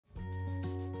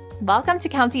Welcome to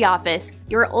County Office,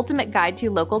 your ultimate guide to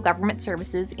local government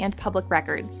services and public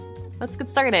records. Let's get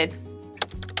started.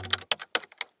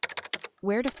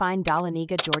 Where to find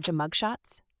Dahlonega, Georgia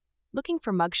mugshots? Looking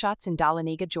for mugshots in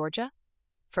Dahlonega, Georgia?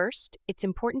 First, it's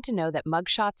important to know that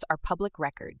mugshots are public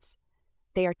records.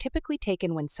 They are typically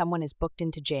taken when someone is booked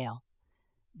into jail.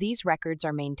 These records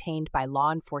are maintained by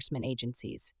law enforcement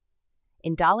agencies.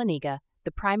 In Dahlonega,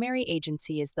 the primary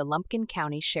agency is the Lumpkin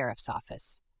County Sheriff's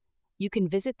Office. You can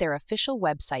visit their official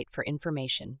website for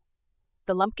information.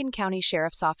 The Lumpkin County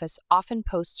Sheriff's Office often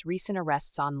posts recent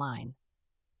arrests online.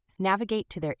 Navigate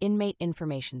to their Inmate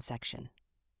Information section.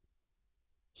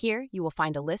 Here, you will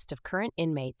find a list of current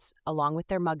inmates along with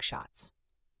their mugshots.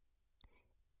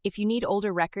 If you need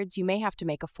older records, you may have to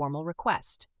make a formal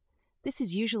request. This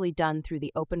is usually done through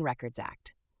the Open Records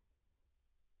Act.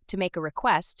 To make a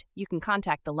request, you can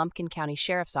contact the Lumpkin County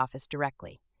Sheriff's Office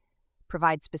directly.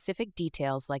 Provide specific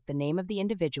details like the name of the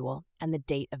individual and the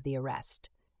date of the arrest.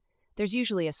 There's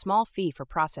usually a small fee for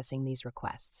processing these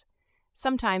requests.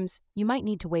 Sometimes, you might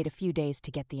need to wait a few days to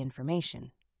get the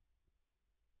information.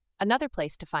 Another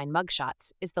place to find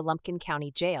mugshots is the Lumpkin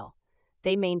County Jail.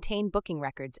 They maintain booking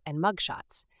records and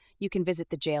mugshots. You can visit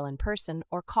the jail in person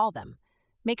or call them.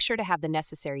 Make sure to have the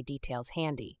necessary details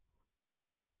handy.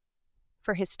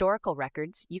 For historical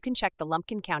records, you can check the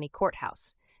Lumpkin County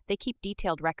Courthouse. They keep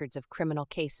detailed records of criminal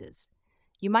cases.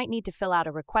 You might need to fill out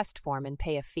a request form and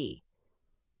pay a fee.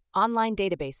 Online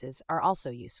databases are also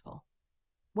useful.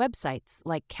 Websites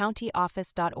like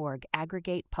countyoffice.org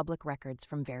aggregate public records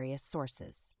from various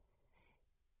sources.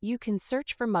 You can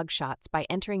search for mugshots by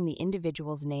entering the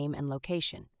individual's name and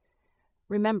location.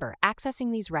 Remember,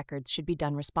 accessing these records should be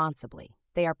done responsibly.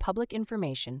 They are public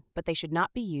information, but they should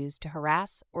not be used to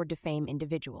harass or defame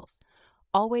individuals.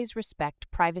 Always respect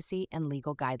privacy and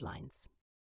legal guidelines.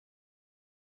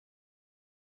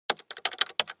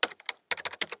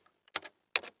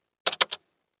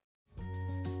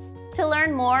 To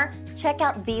learn more, check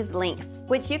out these links,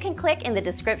 which you can click in the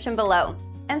description below.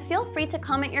 And feel free to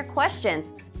comment your questions.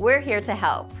 We're here to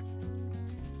help.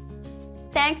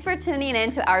 Thanks for tuning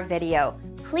in to our video.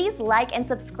 Please like and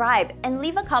subscribe and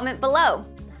leave a comment below.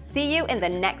 See you in the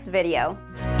next video.